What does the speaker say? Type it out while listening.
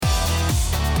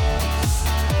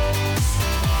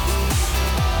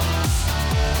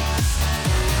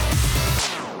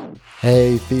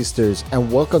Hey, Feasters,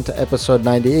 and welcome to episode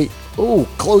 98. Ooh,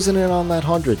 closing in on that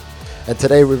 100. And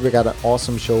today we've got an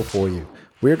awesome show for you.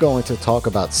 We're going to talk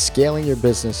about scaling your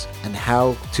business and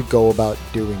how to go about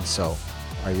doing so.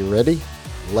 Are you ready?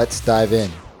 Let's dive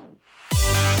in.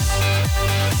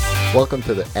 Welcome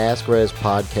to the Ask Rez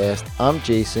podcast. I'm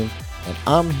Jason, and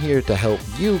I'm here to help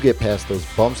you get past those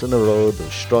bumps in the road,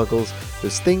 those struggles,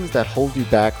 those things that hold you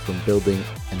back from building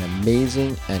an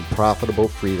amazing and profitable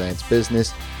freelance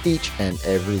business each and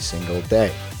every single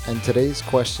day. And today's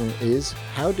question is,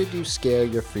 how did you scale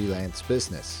your freelance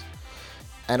business?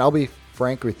 And I'll be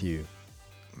frank with you.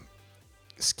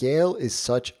 Scale is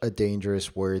such a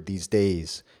dangerous word these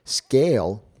days.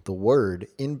 Scale, the word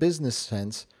in business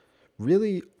sense,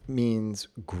 really means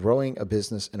growing a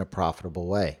business in a profitable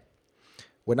way.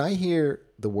 When I hear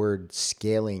the word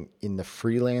scaling in the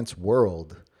freelance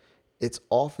world, it's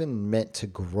often meant to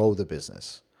grow the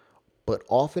business, but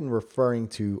often referring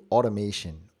to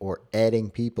automation or adding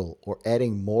people or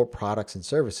adding more products and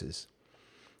services.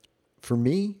 For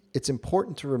me, it's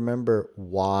important to remember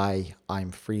why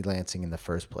I'm freelancing in the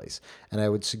first place. And I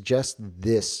would suggest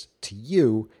this to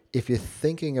you if you're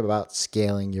thinking about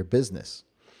scaling your business.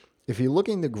 If you're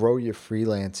looking to grow your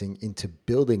freelancing into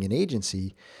building an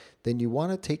agency, then you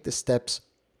want to take the steps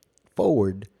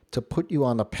forward to put you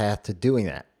on the path to doing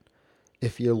that.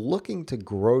 If you're looking to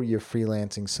grow your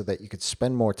freelancing so that you could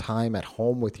spend more time at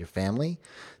home with your family,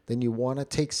 then you want to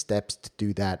take steps to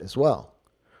do that as well.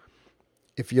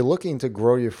 If you're looking to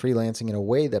grow your freelancing in a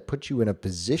way that puts you in a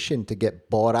position to get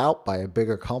bought out by a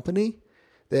bigger company,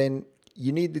 then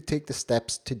you need to take the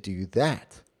steps to do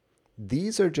that.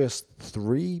 These are just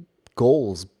three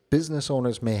goals business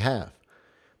owners may have.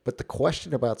 But the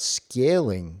question about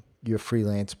scaling your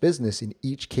freelance business in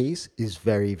each case is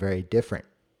very, very different.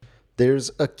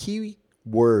 There's a key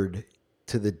word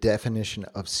to the definition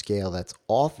of scale that's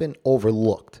often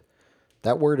overlooked.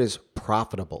 That word is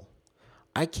profitable.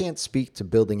 I can't speak to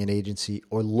building an agency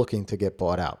or looking to get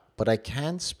bought out, but I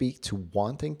can speak to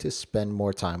wanting to spend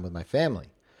more time with my family.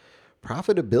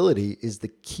 Profitability is the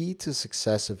key to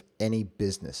success of any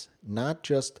business, not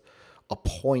just a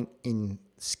point in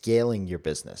scaling your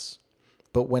business.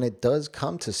 But when it does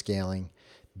come to scaling,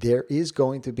 there is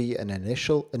going to be an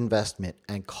initial investment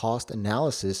and cost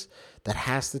analysis that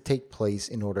has to take place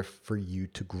in order for you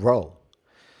to grow.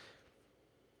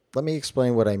 Let me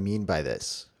explain what I mean by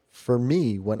this. For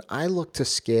me, when I look to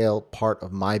scale part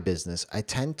of my business, I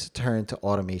tend to turn to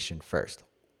automation first.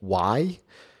 Why?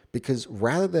 Because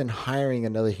rather than hiring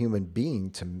another human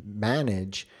being to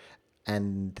manage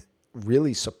and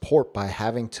really support by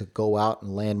having to go out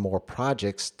and land more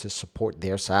projects to support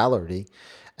their salary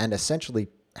and essentially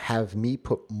have me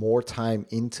put more time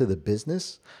into the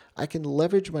business, I can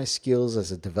leverage my skills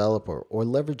as a developer or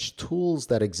leverage tools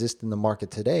that exist in the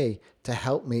market today to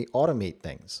help me automate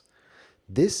things.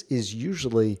 This is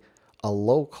usually a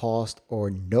low cost or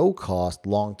no cost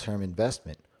long-term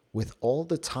investment with all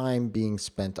the time being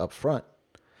spent up front,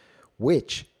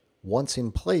 which once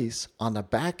in place on the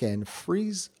back end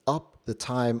frees up the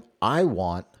time I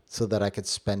want so that I could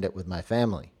spend it with my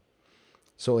family.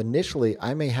 So initially,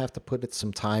 I may have to put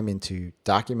some time into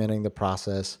documenting the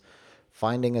process,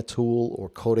 finding a tool or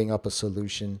coding up a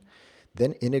solution,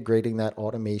 then integrating that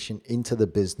automation into the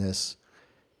business,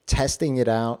 testing it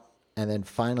out, and then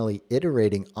finally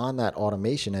iterating on that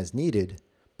automation as needed.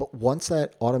 But once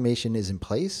that automation is in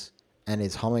place and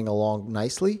is humming along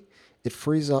nicely, it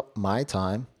frees up my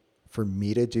time for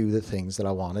me to do the things that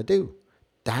I want to do.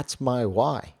 That's my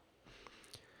why.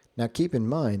 Now, keep in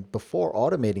mind, before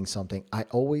automating something, I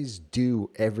always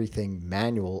do everything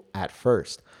manual at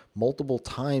first, multiple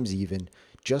times even,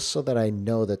 just so that I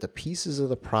know that the pieces of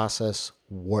the process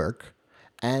work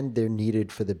and they're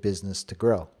needed for the business to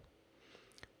grow.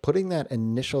 Putting that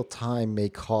initial time may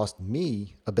cost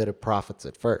me a bit of profits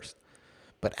at first,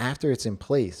 but after it's in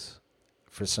place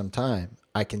for some time,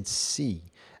 I can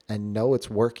see and know it's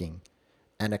working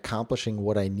and accomplishing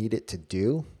what I need it to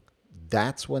do.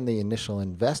 That's when the initial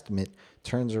investment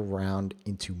turns around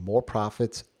into more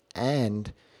profits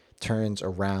and turns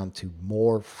around to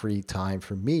more free time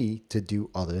for me to do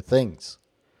other things.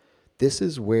 This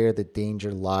is where the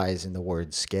danger lies in the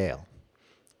word scale.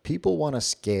 People want to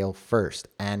scale first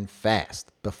and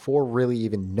fast before really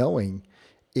even knowing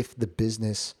if the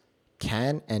business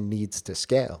can and needs to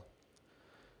scale.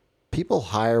 People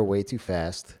hire way too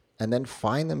fast and then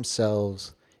find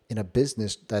themselves in a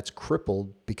business that's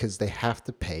crippled because they have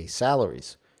to pay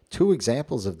salaries. Two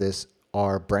examples of this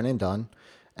are Brennan Dunn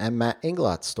and Matt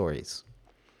Inglot's stories.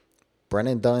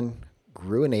 Brennan Dunn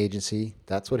grew an agency.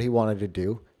 That's what he wanted to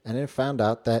do. And then found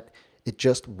out that It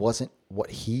just wasn't what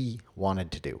he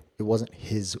wanted to do. It wasn't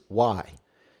his why.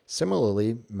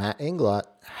 Similarly, Matt Inglot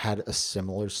had a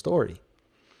similar story.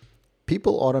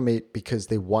 People automate because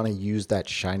they want to use that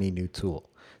shiny new tool.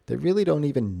 They really don't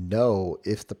even know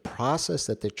if the process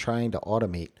that they're trying to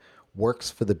automate works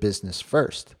for the business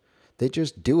first. They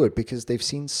just do it because they've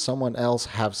seen someone else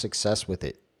have success with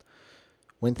it.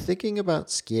 When thinking about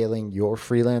scaling your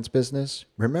freelance business,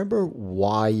 remember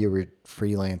why you were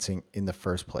freelancing in the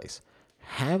first place.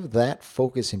 Have that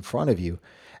focus in front of you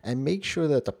and make sure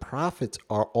that the profits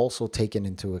are also taken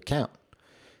into account.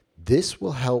 This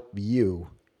will help you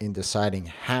in deciding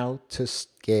how to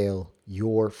scale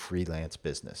your freelance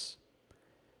business.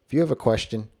 If you have a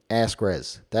question, ask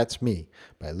Rez. That's me,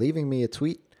 by leaving me a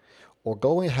tweet or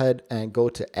go ahead and go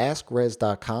to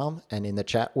askrez.com and in the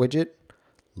chat widget,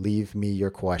 leave me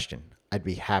your question. I'd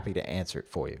be happy to answer it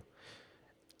for you.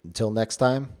 Until next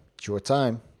time, it's your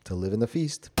time to live in the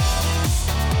feast.